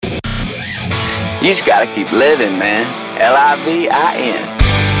You just gotta keep living, man. LIVIN.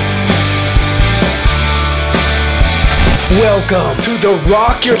 Welcome to the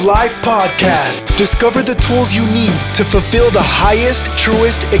Rock Your Life podcast. Discover the tools you need to fulfill the highest,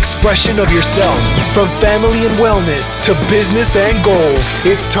 truest expression of yourself. From family and wellness to business and goals,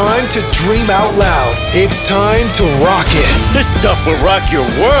 it's time to dream out loud. It's time to rock it. This stuff will rock your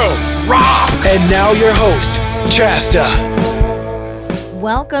world. Rock! And now your host, Chasta.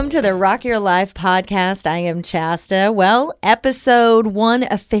 Welcome to the Rock Your Life podcast. I am Chasta. Well, episode 1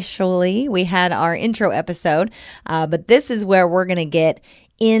 officially. We had our intro episode, but this is where we're going to get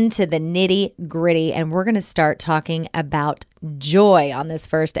into the nitty gritty, and we're going to start talking about joy on this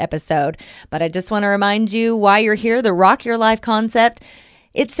first episode. But I just want to remind you why you're here. The Rock Your Life concept,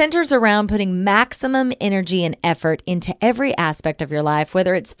 it centers around putting maximum energy and effort into every aspect of your life,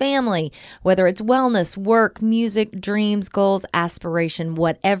 whether it's family, whether it's wellness, work, music, dreams, goals, aspiration,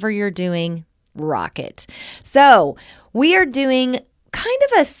 whatever you're doing, rock it. So we are doing kind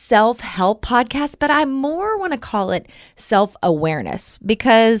of a self-help podcast, but I more want to call it self-awareness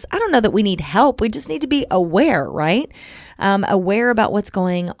because I don't know that we need help. We just need to be aware, right? Aware about what's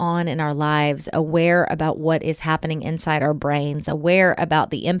going on in our lives, aware about what is happening inside our brains, aware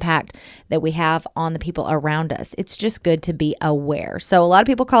about the impact that we have on the people around us. It's just good to be aware. So a lot of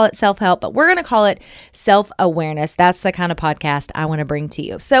people call it self-help, but we're going to call it self-awareness. That's the kind of podcast I want to bring to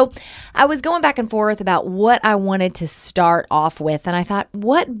you. So I was going back and forth about what I wanted to start off with, and I thought,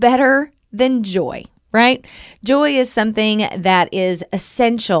 what better than joy? Right? Joy is something that is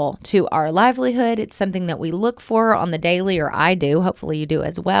essential to our livelihood. It's something that we look for on the daily, or I do. Hopefully you do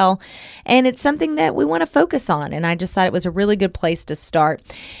as well. And it's something that we want to focus on. And I just thought it was a really good place to start.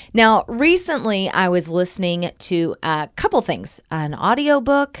 Now, recently I was listening to a couple things, an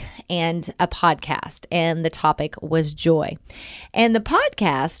audiobook and a podcast, and the topic was joy. And the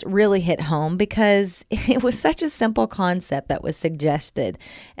podcast really hit home because it was such a simple concept that was suggested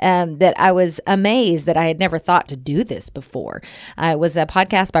that I was amazed that I had never thought to do this before. It was a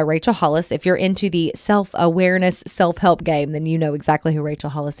podcast by Rachel Hollis. If you're into the self-awareness, self-help game, then you know exactly who Rachel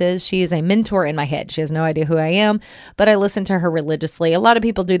Hollis is. She is a mentor in my head. She has no idea who I am, but I listen to her religiously. A lot of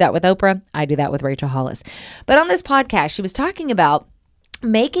people do that with Oprah. I do that with Rachel Hollis. But on this podcast, she was talking about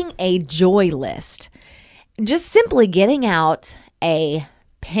making a joy list. Just simply getting out a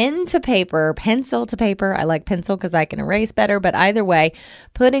pen to paper, pencil to paper. I like pencil because I can erase better, but either way,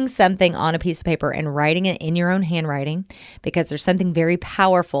 putting something on a piece of paper and writing it in your own handwriting, because there's something very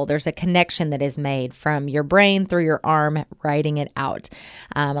powerful. There's a connection that is made from your brain through your arm, writing it out.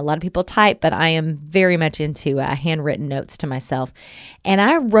 A lot of people type, but I am very much into handwritten notes to myself. And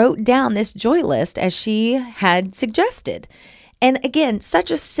I wrote down this joy list as she had suggested. And again, such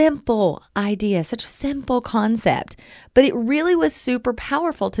a simple idea, such a simple concept, but it really was super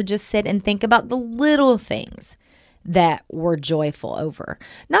powerful to just sit and think about the little things that we're joyful over.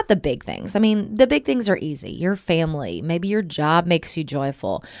 Not the big things. I mean, the big things are easy. Your family, maybe your job makes you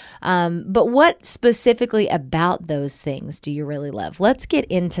joyful. But what specifically about those things do you really love? Let's get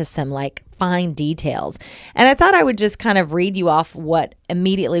into some fine details. And I thought I would just kind of read you off what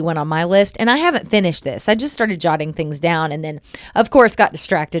immediately went on my list. And I haven't finished this. I just started jotting things down and then, of course, got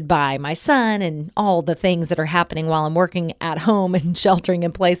distracted by my son and all the things that are happening while I'm working at home and sheltering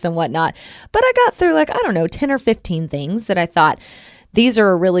in place and whatnot. But I got through 10 or 15 things that I thought, these are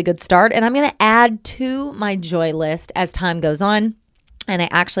a really good start. And I'm going to add to my joy list as time goes on. And I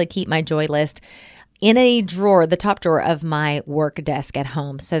actually keep my joy list in a drawer, the top drawer of my work desk at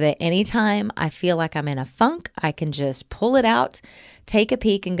home, so that anytime I feel like I'm in a funk, I can just pull it out, take a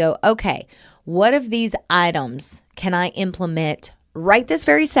peek and go, okay, what of these items can I implement right this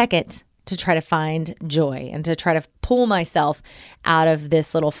very second to try to find joy and to try to pull myself out of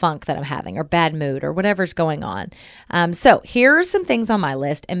this little funk that I'm having or bad mood or whatever's going on. So here are some things on my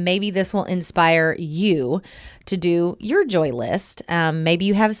list, and maybe this will inspire you to do your joy list. Maybe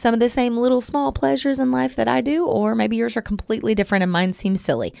you have some of the same little small pleasures in life that I do, or maybe yours are completely different and mine seem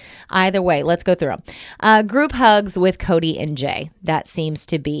silly. Either way, let's go through them. Group hugs with Cody and Jay. That seems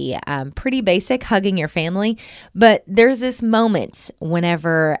to be pretty basic, hugging your family. But there's this moment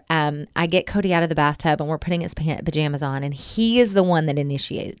whenever I get Cody out of the bathtub and we're putting his pajamas on, and he is the one that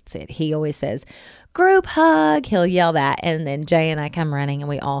initiates it. He always says, group hug. He'll yell that, and then Jay and I come running and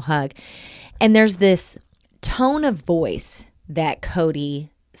we all hug. And there's this tone of voice that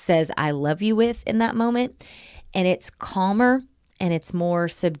Cody says I love you with in that moment, and it's calmer and it's more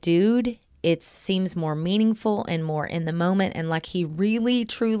subdued. It seems more meaningful and more in the moment, and like he really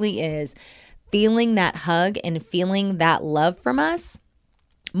truly is feeling that hug and feeling that love from us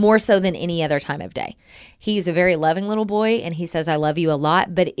more so than any other time of day. He's a very loving little boy, and he says, I love you a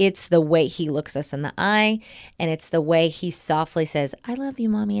lot, but it's the way he looks us in the eye, and it's the way he softly says, I love you,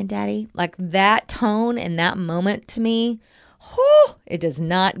 mommy and daddy. Like that tone and that moment to me, it does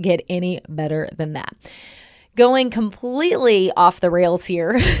not get any better than that. Going completely off the rails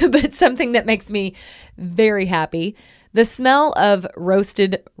here, but something that makes me very happy. The smell of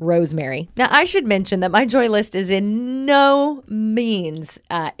roasted rosemary. Now, I should mention that my joy list is in no means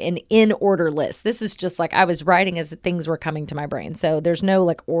an in-order list. This is just like I was writing as things were coming to my brain. So there's no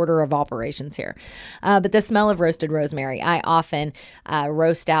like order of operations here. But the smell of roasted rosemary. I often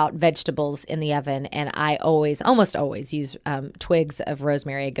roast out vegetables in the oven, and I almost always use twigs of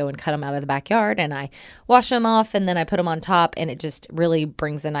rosemary. I go and cut them out of the backyard, and I wash them off, and then I put them on top, and it just really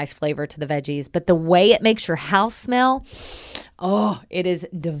brings a nice flavor to the veggies. But the way it makes your house smell, it is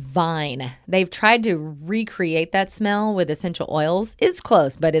divine. They've tried to recreate that smell with essential oils. It's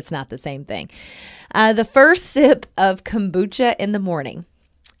close, but it's not the same thing. The first sip of kombucha in the morning.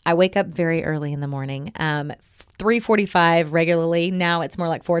 I wake up very early in the morning, 3:45 regularly. Now it's more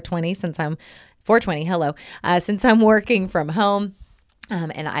like 4:20 since I'm working from home.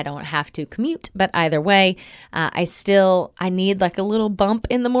 And I don't have to commute, but either way, I need like a little bump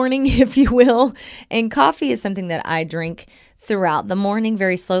in the morning, if you will. And coffee is something that I drink throughout the morning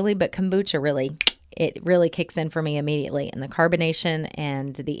very slowly, but kombucha really kicks in for me immediately. And the carbonation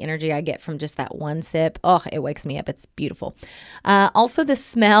and the energy I get from just that one sip, it wakes me up. It's beautiful. Also the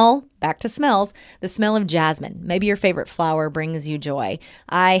smell, back to smells, the smell of jasmine. Maybe your favorite flower brings you joy.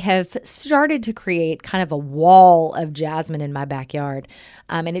 I have started to create kind of a wall of jasmine in my backyard.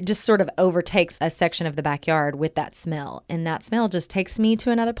 And it just sort of overtakes a section of the backyard with that smell. And that smell just takes me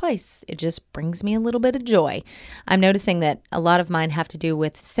to another place. It just brings me a little bit of joy. I'm noticing that a lot of mine have to do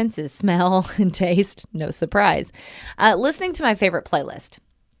with senses, smell and taste. No surprise. Listening to my favorite playlist.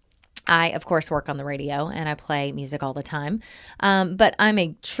 I, of course, work on the radio and I play music all the time, but I'm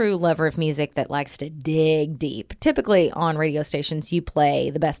a true lover of music that likes to dig deep. Typically on radio stations, you play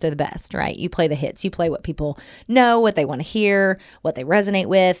the best of the best, right? You play the hits. You play what people know, what they want to hear, what they resonate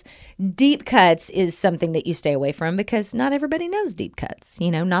with. Deep cuts is something that you stay away from because not everybody knows deep cuts,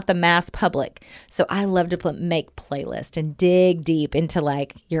 not the mass public. So I love to make playlists and dig deep into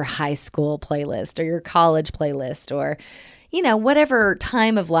like your high school playlist or your college playlist or whatever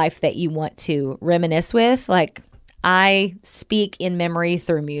time of life that you want to reminisce with. Like I speak in memory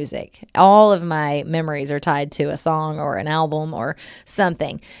through music. All of my memories are tied to a song or an album or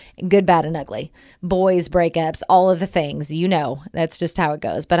something. Good, bad, and ugly. Boys, breakups, all of the things, that's just how it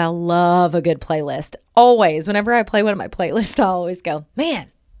goes. But I love a good playlist. Always, whenever I play one of my playlists, I always go,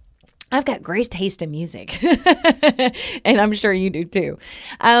 man, I've got great taste in music, and I'm sure you do too.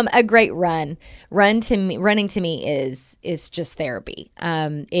 A great running to me is just therapy.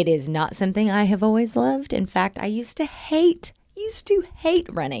 It is not something I have always loved. In fact, I used to hate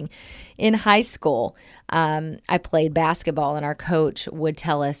running in high school. I played basketball, and our coach would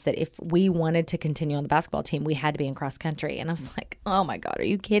tell us that if we wanted to continue on the basketball team, we had to be in cross country. And I was like, oh my God, are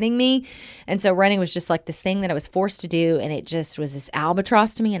you kidding me? And so running was just like this thing that I was forced to do, and it just was this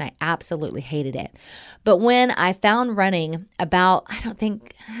albatross to me, and I absolutely hated it. But when I found running about,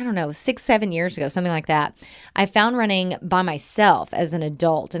 6-7 years ago, something like that, I found running by myself as an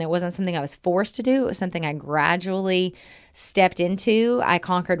adult, and it wasn't something I was forced to do. It was something I gradually stepped into. I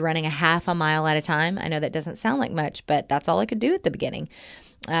conquered running a half a mile at a time. I know that doesn't sound like much, but that's all I could do at the beginning.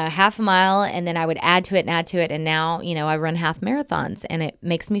 Half a mile, and then I would add to it. And now, I run half marathons, and it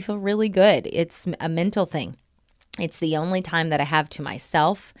makes me feel really good. It's a mental thing. It's the only time that I have to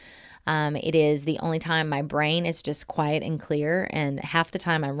myself. It is the only time my brain is just quiet and clear, and half the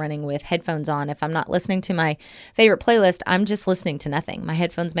time I'm running with headphones on. If I'm not listening to my favorite playlist, I'm just listening to nothing. My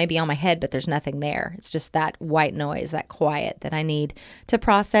headphones may be on my head, but there's nothing there. It's just that white noise, that quiet that I need to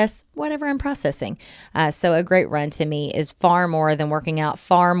process whatever I'm processing. So a great run to me is far more than working out,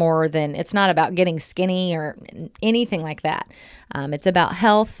 far more than, it's not about getting skinny or anything like that. It's about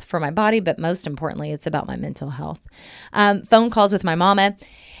health for my body, but most importantly, it's about my mental health. Phone calls with my mama.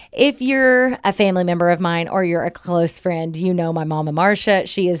 If you're a family member of mine or you're a close friend, you know my mama Marcia.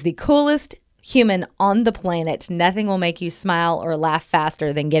 She is the coolest human on the planet. Nothing will make you smile or laugh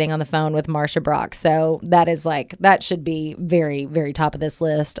faster than getting on the phone with Marcia Brock. So that should be very, very top of this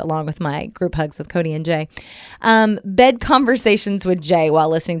list, along with my group hugs with Cody and Jay. Bed conversations with Jay while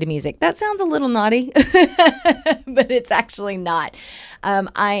listening to music. That sounds a little naughty, but it's actually not.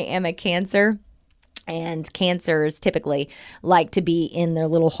 I am a Cancer. And cancers typically like to be in their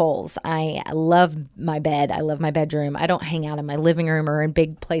little holes. I love my bed. I love my bedroom. I don't hang out in my living room or in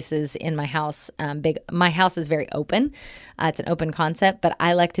big places in my house. My house is very open. It's an open concept, but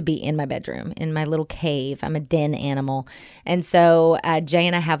I like to be in my bedroom, in my little cave. I'm a den animal. And so Jay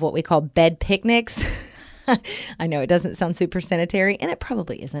and I have what we call bed picnics. I know it doesn't sound super sanitary, and it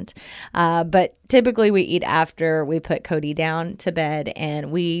probably isn't. But typically we eat after we put Cody down to bed,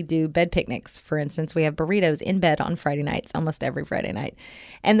 and we do bed picnics. For instance, we have burritos in bed on Friday nights, almost every Friday night.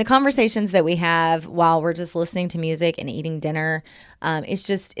 And the conversations that we have while we're just listening to music and eating dinner,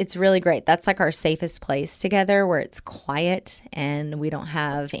 it's really great. That's like our safest place together, where it's quiet and we don't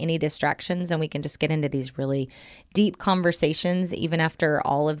have any distractions, and we can just get into these really deep conversations even after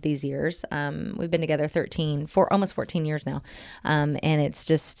all of these years. We've been together almost 14 years now. And it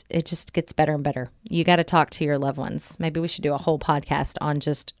just gets better and better. You got to talk to your loved ones. Maybe we should do a whole podcast on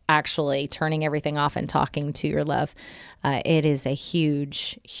just actually turning everything off and talking to your love. It is a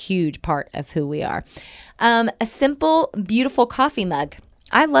huge, huge part of who we are. A simple, beautiful coffee mug.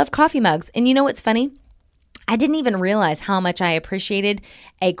 I love coffee mugs. And you know what's funny? I didn't even realize how much I appreciated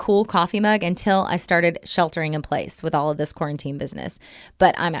a cool coffee mug until I started sheltering in place with all of this quarantine business.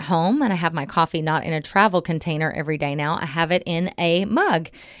 But I'm at home and I have my coffee not in a travel container every day now. I have it in a mug.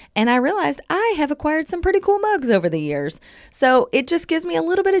 And I realized I have acquired some pretty cool mugs over the years. So it just gives me a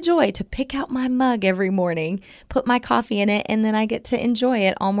little bit of joy to pick out my mug every morning, put my coffee in it, and then I get to enjoy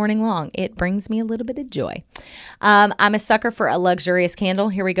it all morning long. It brings me a little bit of joy. I'm a sucker for a luxurious candle.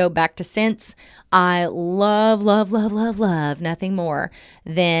 Here we go, back to scents. I love nothing more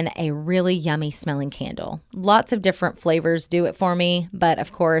than a really yummy smelling candle. Lots of different flavors do it for me, but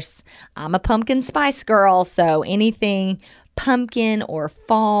of course, I'm a pumpkin spice girl, so anything pumpkin or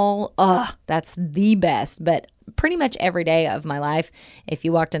fall, that's the best. But pretty much every day of my life, if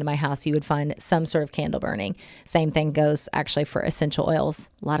you walked into my house, you would find some sort of candle burning. Same thing goes actually for essential oils.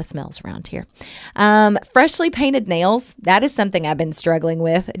 A lot of smells around here. Freshly painted nails. That is something I've been struggling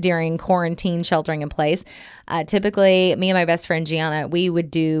with during quarantine sheltering in place. Typically, me and my best friend Gianna, we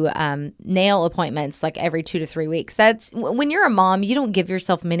would do nail appointments like every 2 to 3 weeks. That's when you're a mom, you don't give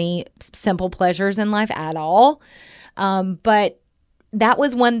yourself many simple pleasures in life at all. But that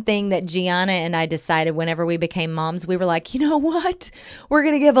was one thing that Gianna and I decided whenever we became moms. We were like, you know what? We're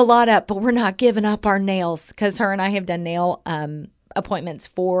going to give a lot up, but we're not giving up our nails, because her and I have done nail appointments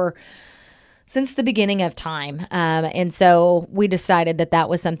since the beginning of time. And so we decided that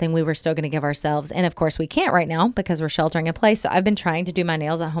was something we were still going to give ourselves. And of course we can't right now because we're sheltering in place. So I've been trying to do my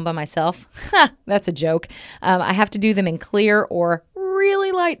nails at home by myself. That's a joke. I have to do them in clear or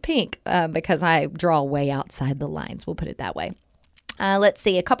really light pink because I draw way outside the lines. We'll put it that way. Let's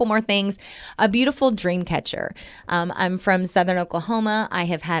see, a couple more things. A beautiful dream catcher. I'm from Southern Oklahoma. I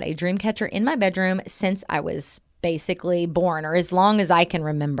have had a dream catcher in my bedroom since I was basically born, or as long as I can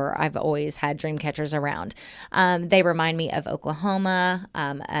remember. I've always had dream catchers around. They remind me of Oklahoma,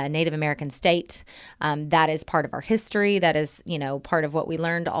 a Native American state. That is part of our history. That is, part of what we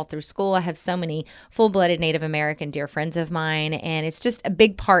learned all through school. I have so many full-blooded Native American dear friends of mine, and it's just a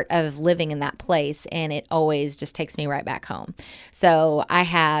big part of living in that place, and it always just takes me right back home. So I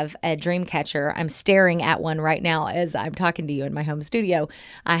have a dream catcher. I'm staring at one right now as I'm talking to you in my home studio.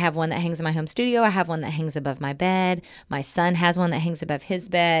 I have one that hangs in my home studio. I have one that hangs above my bed. My son has one that hangs above his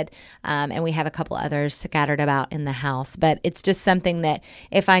bed, and we have a couple others scattered about in the house. But it's just something that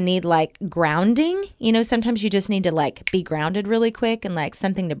if I need like grounding, sometimes you just need to like be grounded really quick and like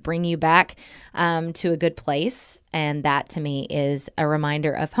something to bring you back to a good place. And that to me is a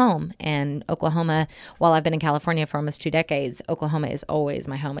reminder of home. And Oklahoma, while I've been in California for almost 2 decades, Oklahoma is always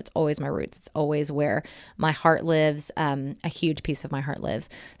my home. It's always my roots. It's always where my heart lives. A huge piece of my heart lives.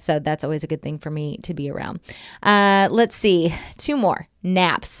 So that's always a good thing for me to be around. Let's see. 2 more.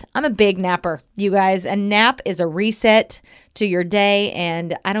 Naps. I'm a big napper, you guys. A nap is a reset to your day,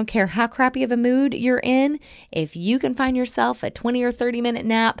 and I don't care how crappy of a mood you're in. If you can find yourself a 20 or 30-minute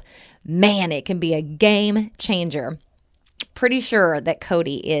nap, man, it can be a game changer. Pretty sure that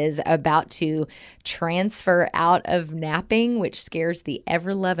Cody is about to transfer out of napping, which scares the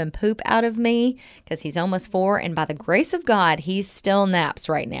ever-loving poop out of me because he's almost 4, and by the grace of God, he still naps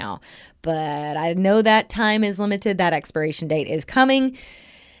right now. But I know that time is limited. That expiration date is coming.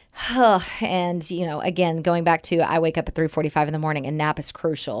 And, again, going back to I wake up at 3:45 in the morning, and nap is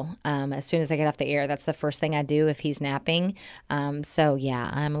crucial. As soon as I get off the air, that's the first thing I do if he's napping. So, yeah,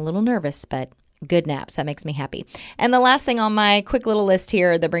 I'm a little nervous, but Good naps. That makes me happy. And the last thing on my quick little list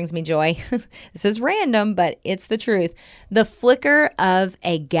here that brings me joy, this is random, but it's the truth. The flicker of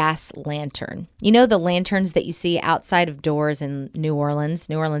a gas lantern. You know, the lanterns that you see outside of doors in New Orleans.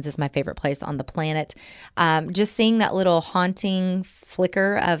 New Orleans is my favorite place on the planet. Just seeing that little haunting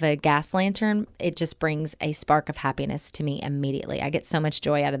flicker of a gas lantern, it just brings a spark of happiness to me immediately. I get so much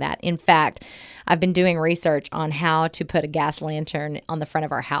joy out of that. In fact, I've been doing research on how to put a gas lantern on the front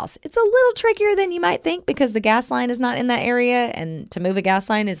of our house. It's a little trickier than you might think because the gas line is not in that area, and to move a gas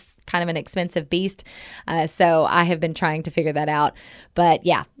line is kind of an expensive beast. So I have been trying to figure that out. But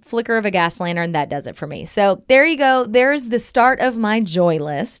yeah, flicker of a gas lantern, that does it for me. So there you go. There's the start of my joy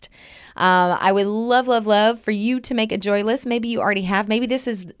list. I would love for you to make a joy list. Maybe you already have. Maybe this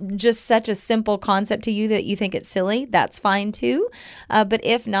is just such a simple concept to you that you think it's silly. That's fine too. But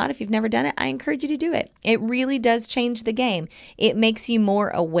if not, if you've never done it, I encourage you to do it. It really does change the game. It makes you more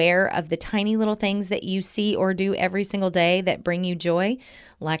aware of the tiny little things that you see or do every single day that bring you joy.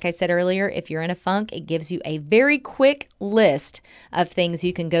 Like I said earlier, if you're in a funk, it gives you a very quick list of things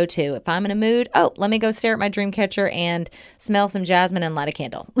you can go to. If I'm in a mood, let me go stare at my dream catcher and smell some jasmine and light a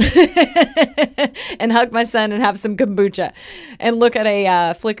candle. And hug my son and have some kombucha and look at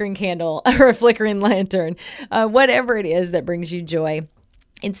a flickering candle or a flickering lantern. Whatever it is that brings you joy.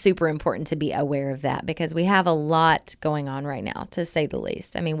 It's super important to be aware of that because we have a lot going on right now, to say the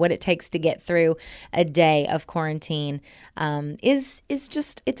least. I mean, what it takes to get through a day of quarantine is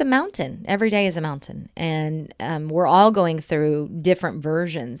just, it's a mountain. Every day is a mountain. And we're all going through different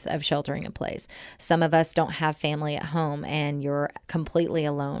versions of sheltering in place. Some of us don't have family at home and you're completely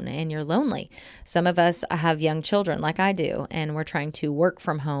alone and you're lonely. Some of us have young children like I do, and we're trying to work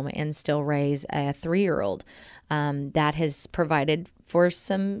from home and still raise a 3-year-old. That has provided for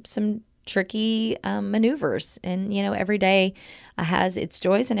some tricky maneuvers. And, every day has its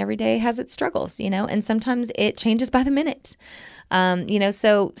joys and every day has its struggles, and sometimes it changes by the minute.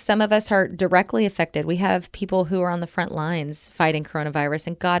 So some of us are directly affected. We have people who are on the front lines fighting coronavirus,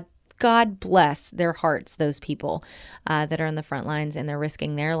 and God bless their hearts, those people that are on the front lines and they're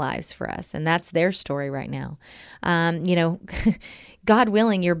risking their lives for us. And that's their story right now. God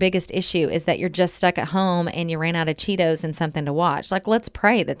willing, your biggest issue is that you're just stuck at home and you ran out of Cheetos and something to watch. Like, let's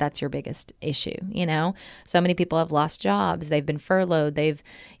pray that that's your biggest issue. So many people have lost jobs. They've been furloughed. They've,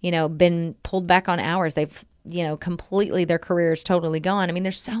 been pulled back on hours. They've, completely, their career is totally gone. I mean,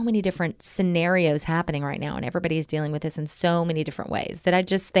 there's so many different scenarios happening right now, and everybody's dealing with this in so many different ways that I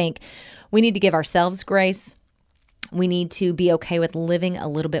just think we need to give ourselves grace. We need to be okay with living a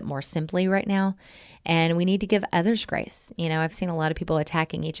little bit more simply right now. And we need to give others grace. I've seen a lot of people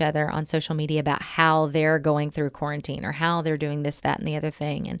attacking each other on social media about how they're going through quarantine or how they're doing this, that, and the other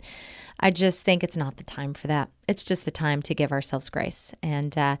thing. And I just think it's not the time for that. It's just the time to give ourselves grace.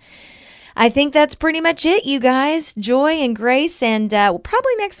 And I think that's pretty much it, you guys. Joy and grace. And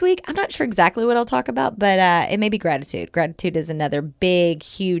probably next week, I'm not sure exactly what I'll talk about, but it may be gratitude. Gratitude is another big,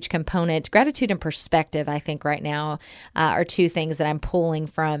 huge component. Gratitude and perspective, I think right now, are two things that I'm pulling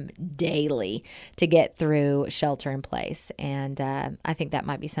from daily to get through shelter in place. And I think that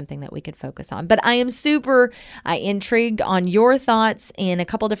might be something that we could focus on. But I am super intrigued on your thoughts in a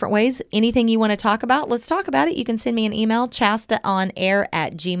couple different ways. Anything you want to talk about, let's talk about it. You can send me an email,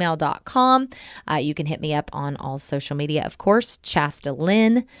 chastaonair@gmail.com. You can hit me up on all social media, of course, Chasta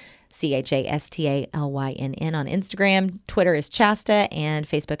Lynn, ChastaLynn on Instagram. Twitter is Chasta, and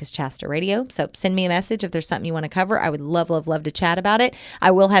Facebook is Chasta Radio. So send me a message if there's something you want to cover. I would love to chat about it.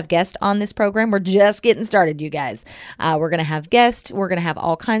 I will have guests on this program. We're just getting started, you guys. We're going to have guests. We're going to have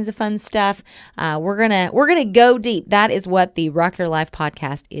all kinds of fun stuff. We're gonna go deep. That is what the Rock Your Life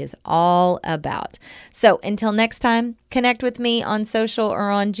podcast is all about. So until next time, connect with me on social or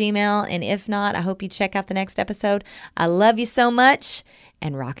on Gmail. And if not, I hope you check out the next episode. I love you so much.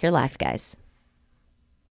 And rock your life, guys.